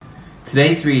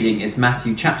Today's reading is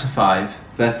Matthew chapter 5,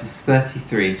 verses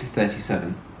 33 to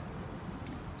 37.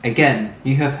 Again,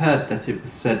 you have heard that it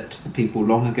was said to the people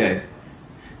long ago,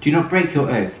 "Do not break your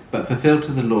oath, but fulfill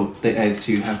to the Lord the oaths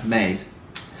you have made."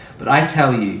 But I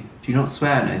tell you, do not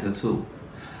swear an oath at all,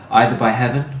 either by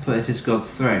heaven, for it is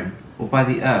God's throne, or by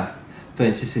the earth, for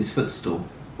it is his footstool,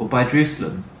 or by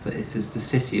Jerusalem, for it is the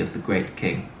city of the great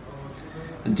King.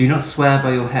 And do not swear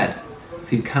by your head,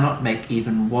 for you cannot make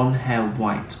even one hair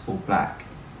white or black.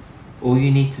 All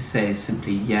you need to say is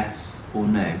simply yes or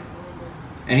no.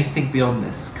 Anything beyond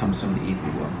this comes from the evil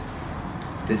one.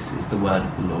 This is the word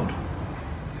of the Lord.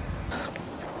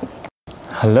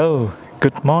 Hello,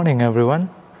 good morning everyone.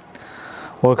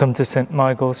 Welcome to St.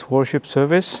 Michael's worship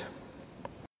service.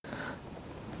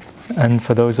 And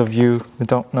for those of you who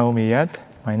don't know me yet,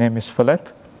 my name is Philip.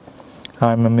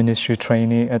 I'm a ministry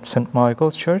trainee at St.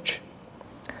 Michael's Church.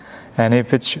 And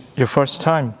if it's your first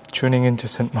time tuning into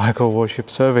St. Michael worship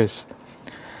service,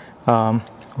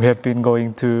 we have been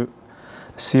going to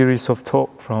a series of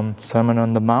talk from Sermon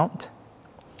on the Mount.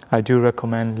 I do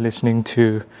recommend listening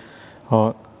to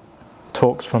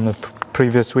talks from the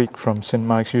previous week from St.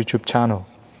 Mike's YouTube channel.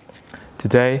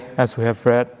 Today, as we have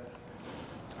read,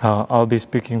 I'll be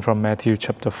speaking from Matthew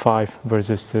chapter 5,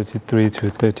 verses 33 to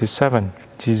 37,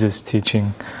 Jesus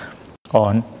teaching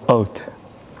on oath.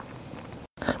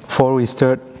 Before we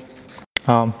start,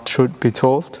 truth be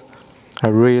told, I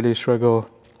really struggled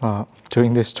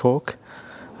during this talk.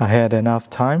 I had enough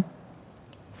time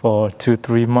for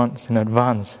 2-3 months in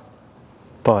advance,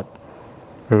 but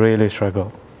I really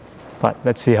struggled. But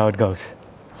let's see how it goes.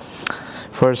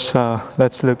 First,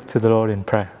 let's look to the Lord in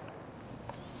prayer.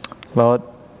 Lord,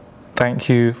 thank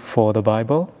you for the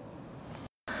Bible,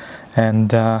 and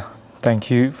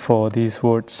thank you for these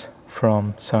words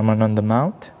from Sermon on the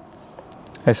Mount.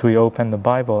 As we open the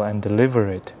Bible and deliver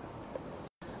it,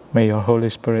 may your Holy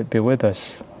Spirit be with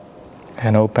us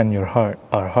and open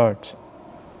our hearts,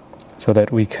 so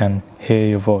that we can hear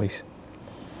your voice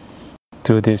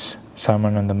through this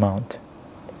Sermon on the Mount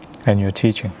and your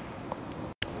teaching.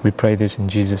 We pray this in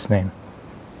Jesus' name.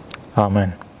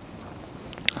 Amen.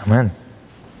 Amen.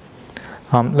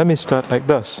 Let me start like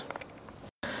this.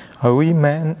 Are we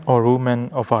men or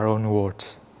women of our own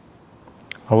words?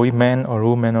 Are we men or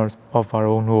women of our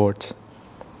own words?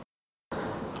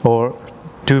 Or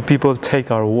do people take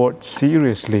our words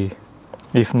seriously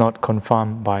if not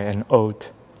confirmed by an oath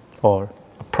or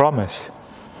a promise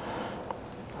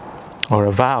or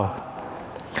a vow?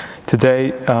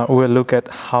 Today we'll look at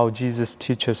how Jesus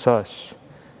teaches us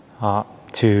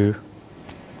to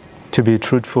be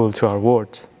truthful to our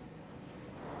words.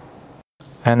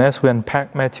 And as we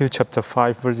unpack Matthew chapter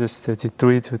 5 verses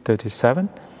 33 to 37,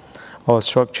 I'll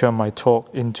structure my talk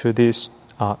into these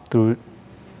through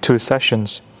 2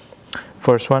 sessions.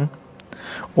 First one,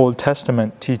 Old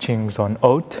Testament teachings on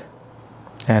oath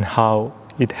and how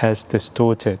it has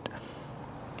distorted.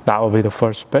 That will be the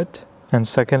first bit. And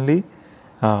secondly,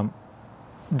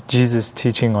 Jesus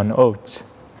teaching on oaths.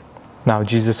 Now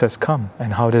Jesus has come,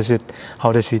 and how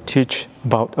does he teach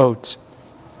about oaths?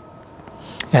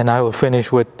 And I will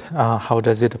finish with how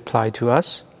does it apply to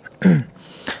us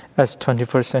as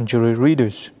 21st century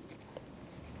readers.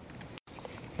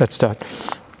 Let's start.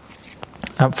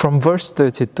 From verse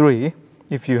 33,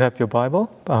 if you have your Bible,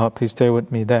 please stay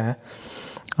with me there.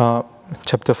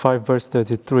 Chapter 5, verse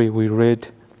 33, we read,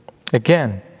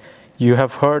 "Again, you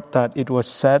have heard that it was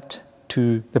said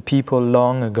to the people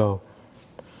long ago,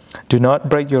 'Do not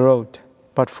break your oath,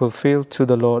 but fulfill to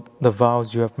the Lord the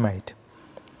vows you have made.'"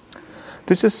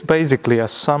 This is basically a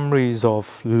summary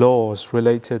of laws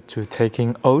related to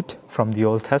taking oath from the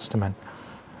Old Testament.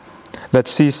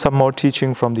 Let's see some more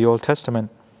teaching from the Old Testament.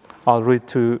 I'll read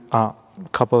 2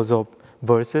 couples of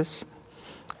verses,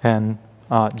 and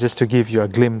just to give you a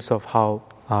glimpse of how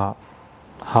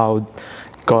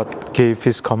God gave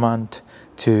His command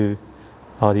to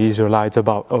the Israelites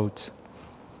about oaths.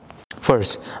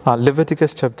 First,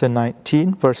 Leviticus chapter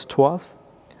 19, verse 12.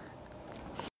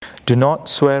 "Do not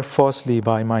swear falsely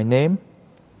by my name,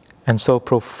 and so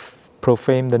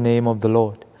profane the name of the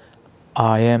Lord.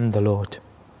 I am the Lord."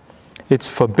 It's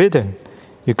forbidden.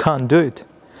 You can't do it,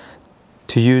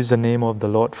 to use the name of the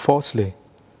Lord falsely.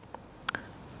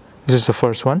 This is the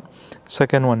first one.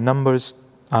 Second one, Numbers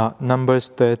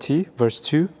 30, verse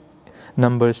 2.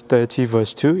 Numbers 30,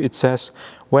 verse 2, it says,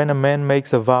 "When a man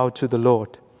makes a vow to the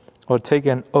Lord, or take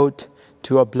an oath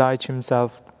to oblige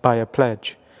himself by a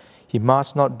pledge, he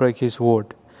must not break his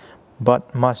word,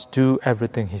 but must do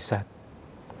everything he said."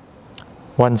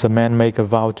 Once a man make a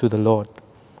vow to the Lord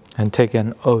and take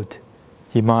an oath,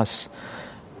 he must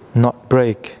not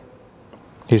break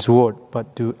His word,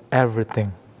 but do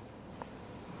everything.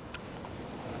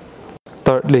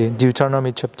 Thirdly,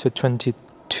 Deuteronomy chapter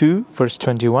 22, verse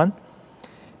 21.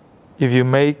 If you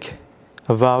make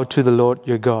a vow to the Lord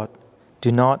your God,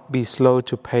 do not be slow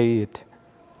to pay it.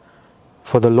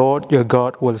 For the Lord your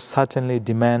God will certainly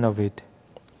demand of it.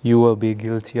 You will be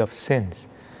guilty of sins.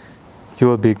 You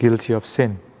will be guilty of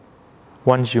sin.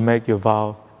 Once you make your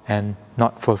vow and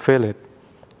not fulfill it,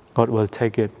 God will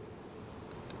take it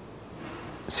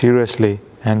seriously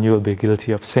and you will be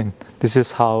guilty of sin. This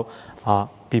is how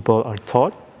people are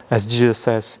taught. As Jesus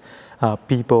says,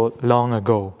 people long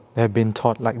ago, they have been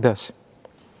taught like this.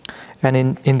 And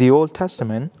in the Old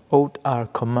Testament, oaths are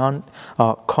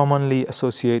commonly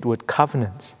associated with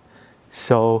covenants.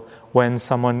 So when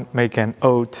someone make an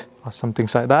oath or something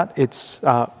like that, it's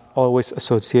always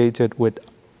associated with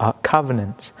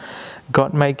covenants.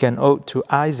 God made an oath to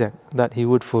Isaac that he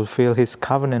would fulfill his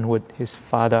covenant with his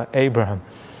father Abraham.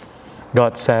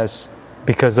 God says,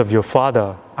 because of your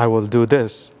father, I will do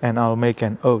this and I'll make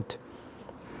an oath.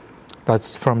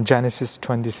 That's from Genesis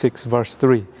 26 verse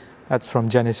 3. That's from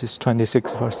Genesis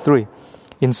 26 verse 3.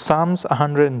 In Psalms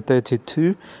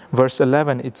 132 verse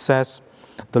 11 it says,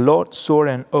 the Lord swore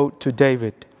an oath to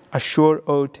David, a sure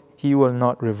oath he will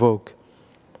not revoke.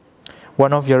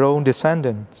 One of your own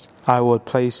descendants I will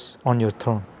place on your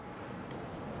throne.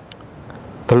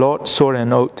 The Lord swore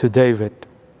an oath to David.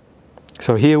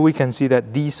 So here we can see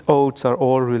that these oaths are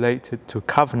all related to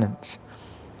covenants.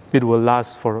 It will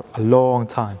last for a long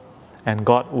time, and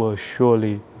God will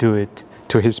surely do it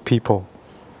to His people.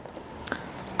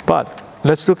 But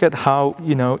let's look at how,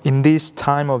 in this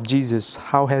time of Jesus,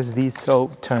 how has these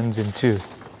oaths turned into?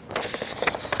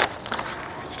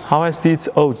 How has these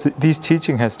oaths, this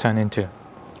teaching has turned into?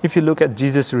 If you look at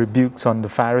Jesus' rebukes on the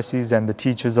Pharisees and the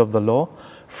teachers of the law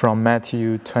from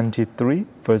Matthew 23,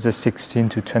 verses 16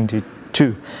 to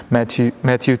 22. Matthew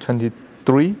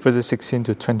 23, verses 16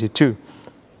 to 22.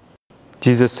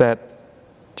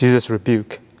 Jesus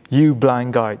rebuked, you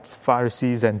blind guides,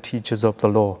 Pharisees and teachers of the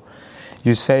law.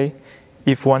 You say,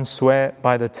 if one swear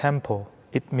by the temple,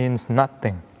 it means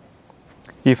nothing.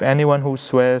 If anyone who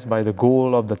swears by the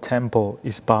gold of the temple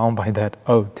is bound by that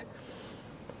oath.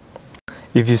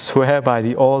 If you swear by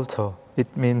the altar,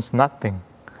 it means nothing.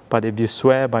 But if you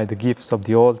swear by the gifts of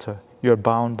the altar, you are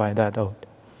bound by that oath.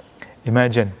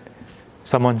 Imagine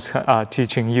someone's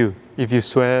teaching you, if you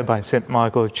swear by St.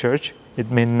 Michael's Church, it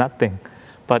means nothing.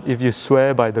 But if you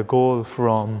swear by the gold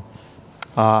from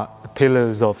the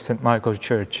pillars of St. Michael's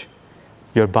Church,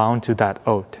 you're bound to that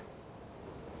oath.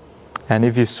 And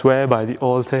if you swear by the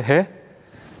altar here,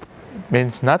 it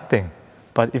means nothing.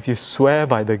 But if you swear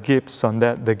by the gifts on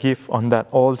the gift on that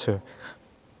altar,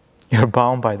 you're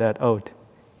bound by that oath.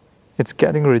 It's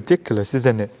getting ridiculous,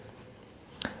 isn't it?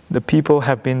 The people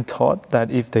have been taught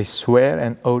that if they swear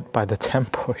an oath by the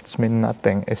temple, it's mean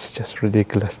nothing. It's just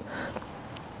ridiculous.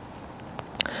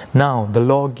 Now, the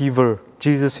lawgiver,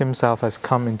 Jesus himself, has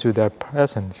come into their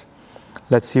presence.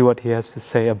 Let's see what he has to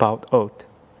say about oath.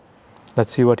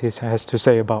 Let's see what he has to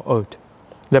say about oath.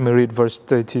 Let me read verse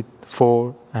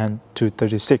 34 and to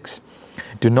 36.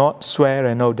 Do not swear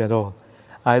an oath at all,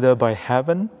 either by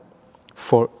heaven,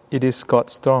 for it is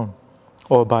God's throne,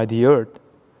 or by the earth,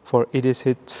 for it is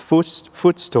His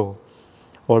footstool,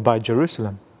 or by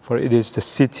Jerusalem, for it is the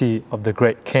city of the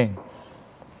great King.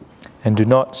 And do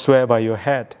not swear by your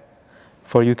head,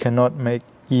 for you cannot make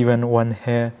even one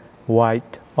hair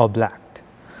white or black.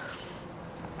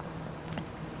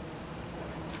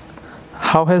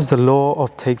 How has the law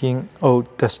of taking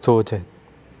oath distorted?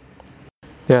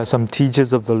 There are some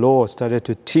teachers of the law started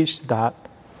to teach that.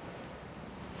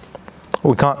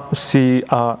 We can't see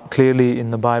clearly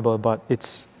in the Bible, but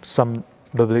it's some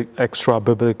extra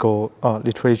biblical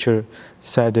literature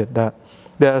said it, that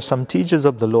there are some teachers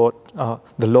of the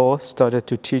law started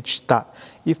to teach that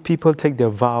if people take their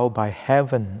vow by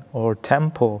heaven or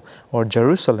temple or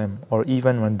Jerusalem or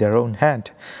even on their own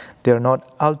head, they are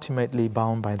not ultimately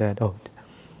bound by that oath.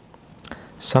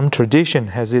 Some tradition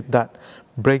has it that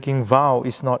breaking vow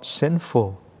is not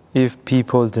sinful if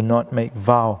people do not make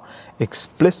vow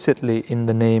explicitly in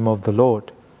the name of the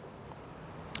Lord.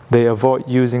 They avoid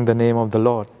using the name of the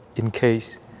Lord in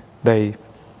case they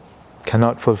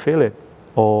cannot fulfill it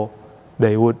or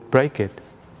they would break it.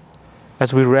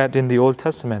 As we read in the Old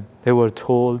Testament, they were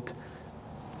told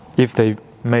if they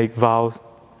make vows,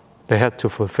 they had to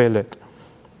fulfill it.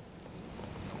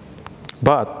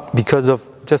 But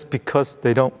just because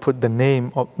they don't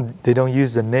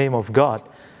use the name of God,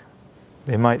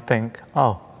 they might think,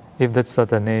 if that's not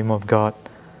the name of God,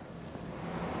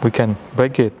 we can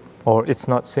break it, or it's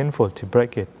not sinful to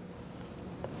break it.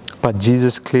 But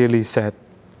Jesus clearly said,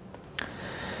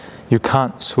 You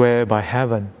can't swear by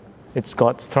heaven. It's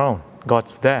God's throne.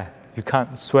 God's there. You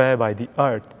can't swear by the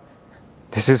earth.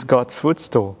 This is God's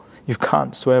footstool. You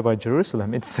can't swear by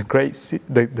Jerusalem. It's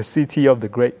the city of the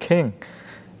great king.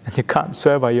 And you can't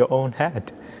swear by your own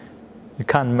head. You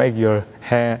can't make your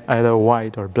hair either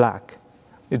white or black.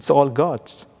 It's all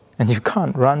God's. And you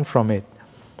can't run from it.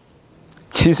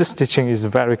 Jesus' teaching is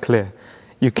very clear.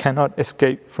 You cannot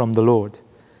escape from the Lord.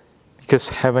 Because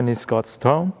heaven is God's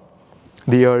throne.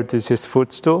 The earth is his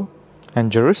footstool.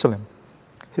 And Jerusalem,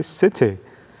 his city.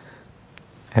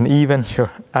 And even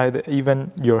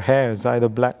your hair is either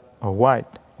black or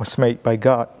white, was made by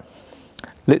God.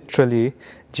 Literally,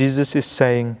 Jesus is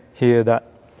saying here that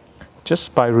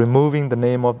just by removing the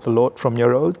name of the Lord from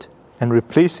your road and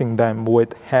replacing them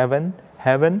with heaven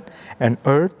and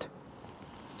earth,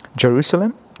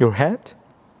 Jerusalem, your head,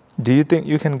 do you think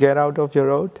you can get out of your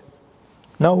road?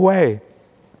 No way.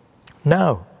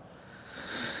 No.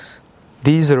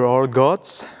 These are all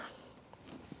God's,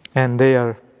 and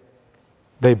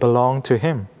they belong to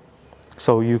him.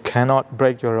 So you cannot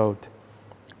break your oath.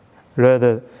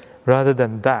 Rather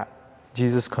than that,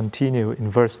 Jesus continued in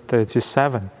verse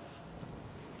 37.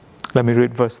 Let me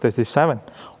read verse 37.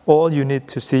 All you need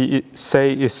to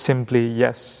say is simply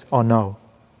yes or no.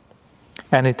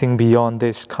 Anything beyond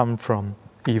this comes from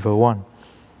evil one.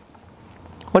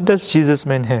 What does Jesus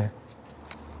mean here?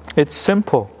 It's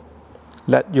simple.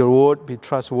 Let your word be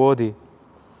trustworthy.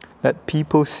 Let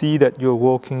people see that you're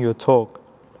walking your talk.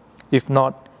 If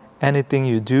not, anything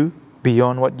you do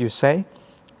beyond what you say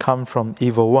comes from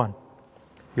evil one.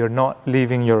 You're not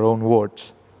living your own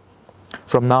words.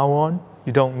 From now on,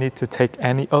 you don't need to take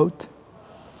any oath.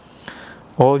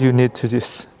 All you need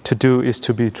to do is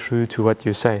to be true to what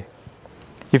you say.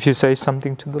 If you say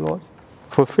something to the Lord,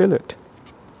 fulfill it.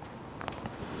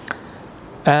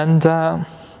 And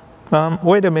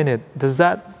wait a minute, does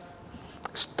that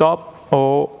stop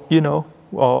or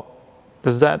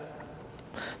does that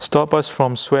stop us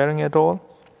from swearing at all?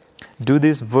 Do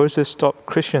these verses stop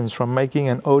Christians from making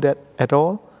an oath at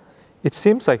all? It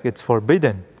seems like it's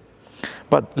forbidden.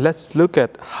 But let's look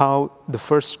at how the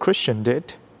first Christian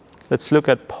did. Let's look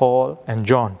at Paul and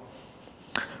John.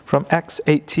 From Acts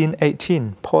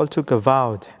 18:18, Paul took a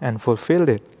vow and fulfilled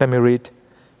it. Let me read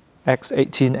Acts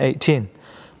 18:18.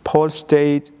 Paul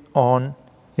stayed on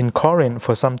in Corinth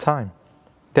for some time.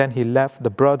 Then he left the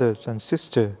brothers and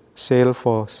sisters, sailed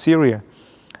for Syria,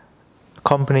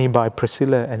 accompanied by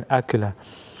Priscilla and Aquila.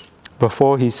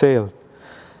 Before he sailed,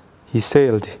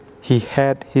 he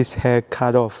had his hair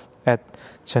cut off at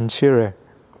Cenchreae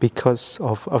because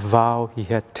of a vow he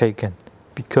had taken.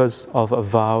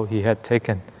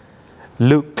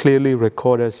 Luke clearly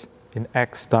records in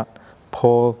Acts that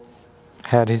Paul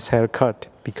had his hair cut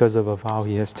because of a vow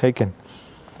he has taken.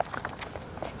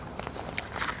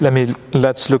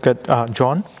 Let's look at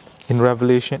John in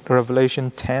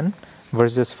Revelation 10,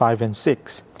 verses 5 and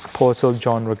 6. Apostle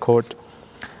John records,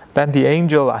 "Then the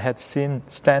angel I had seen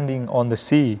standing on the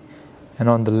sea and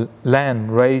on the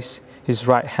land raised his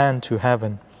right hand to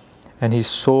heaven, and he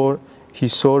swore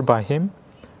by him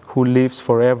who lives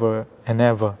forever and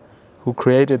ever, who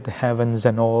created the heavens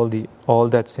and all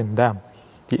that's in them,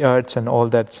 the earth and all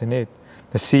that's in it,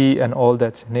 the sea and all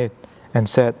that's in it, and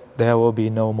said, there will be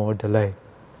no more delay."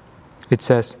 It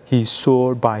says, he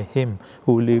swore by him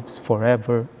who lives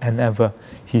forever and ever.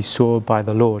 He swore by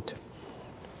the Lord.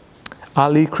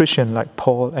 Early Christians like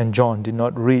Paul and John did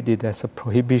not read it as a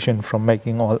prohibition from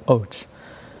making all oaths.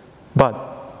 But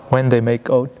when they make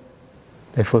oath,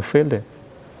 they fulfilled it.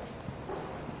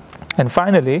 And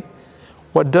finally,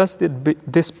 what does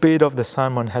this bit of the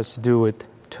sermon has to do with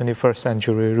 21st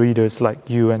century readers like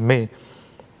you and me?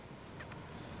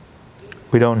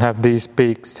 We don't have these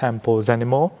big temples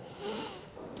anymore.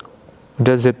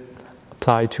 Does it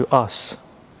apply to us?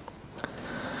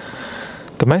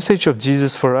 The message of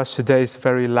Jesus for us today is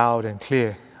very loud and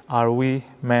clear. Are we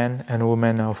men and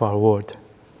women of our word?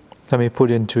 Let me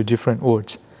put it into different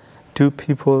words. Do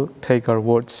people take our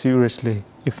word seriously,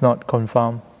 if not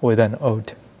confirm with an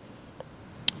oath?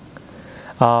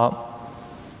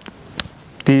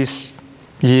 These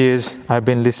years I've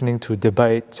been listening to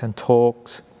debates and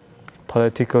talks,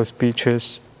 political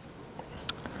speeches,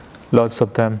 lots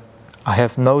of them. I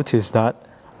have noticed that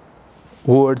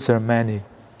words are many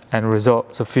and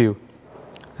results are few.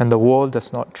 And the world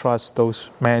does not trust those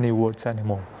many words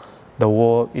anymore. The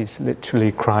world is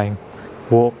literally crying,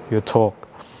 walk your talk.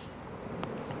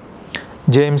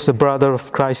 James, the brother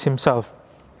of Christ himself,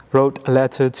 wrote a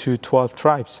letter to 12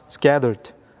 tribes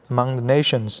scattered among the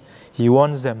nations. He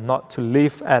wants them not to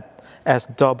live as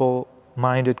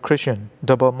double-minded Christian.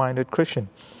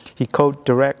 He quotes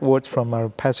direct words from our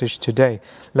passage today.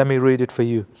 Let me read it for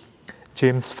you.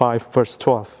 James 5 verse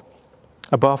 12.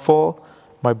 Above all,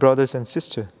 my brothers and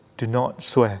sisters, do not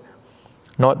swear,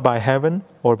 not by heaven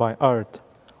or by earth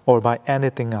or by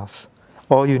anything else.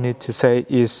 All you need to say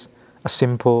is a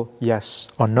simple yes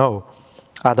or no.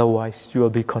 Otherwise, you will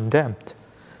be condemned.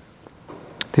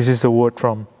 This is a word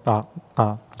from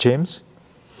James.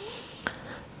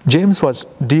 James was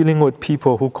dealing with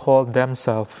people who called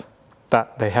themselves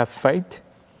that they have faith,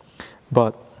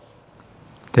 but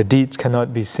their deeds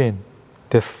cannot be seen.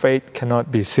 Their faith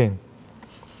cannot be seen.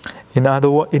 In other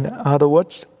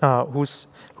words,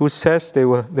 who says they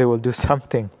will do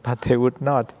something, but they would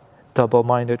not.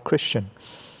 Double-minded Christian.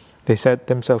 They said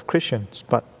themselves Christians,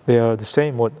 but they are the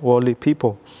same with worldly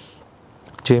people.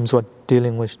 James was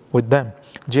dealing with them.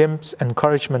 James'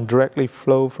 encouragement directly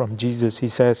flow from Jesus. He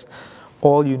says,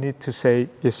 all you need to say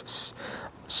is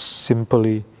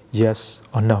simply yes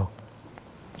or no.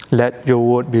 Let your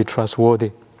word be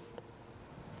trustworthy.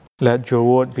 Let your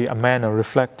word be a manner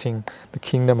reflecting the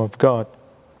kingdom of God.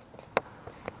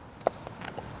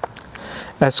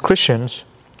 As Christians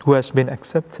who has been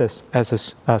accepted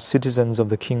as citizens of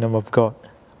the kingdom of God,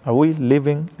 are we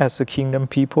living as a kingdom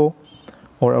people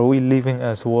or are we living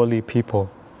as worldly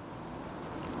people?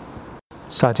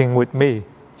 Starting with me,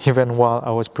 even while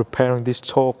I was preparing this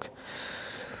talk,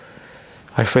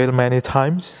 I failed many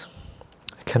times.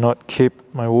 I cannot keep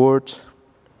my words.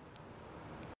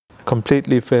 I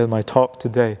completely failed my talk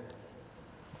today.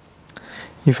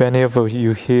 If any of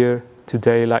you here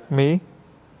today like me,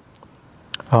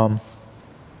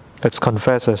 let's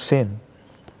confess our sin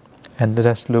and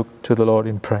let's look to the Lord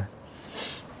in prayer.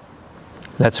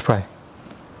 Let's pray.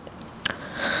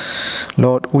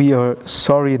 Lord, we are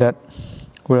sorry that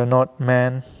we are not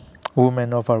men,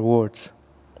 women of our words.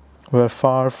 We are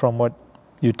far from what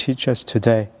you teach us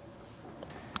today.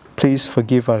 Please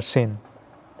forgive our sin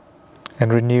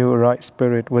and renew a right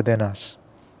spirit within us.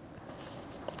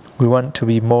 We want to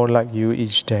be more like you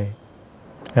each day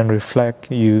and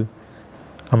reflect you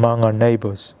among our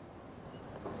neighbors.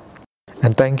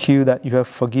 And thank you that you have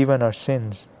forgiven our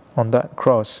sins on that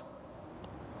cross.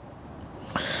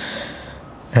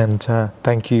 And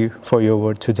thank you for your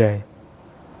word today.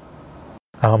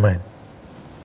 Amen.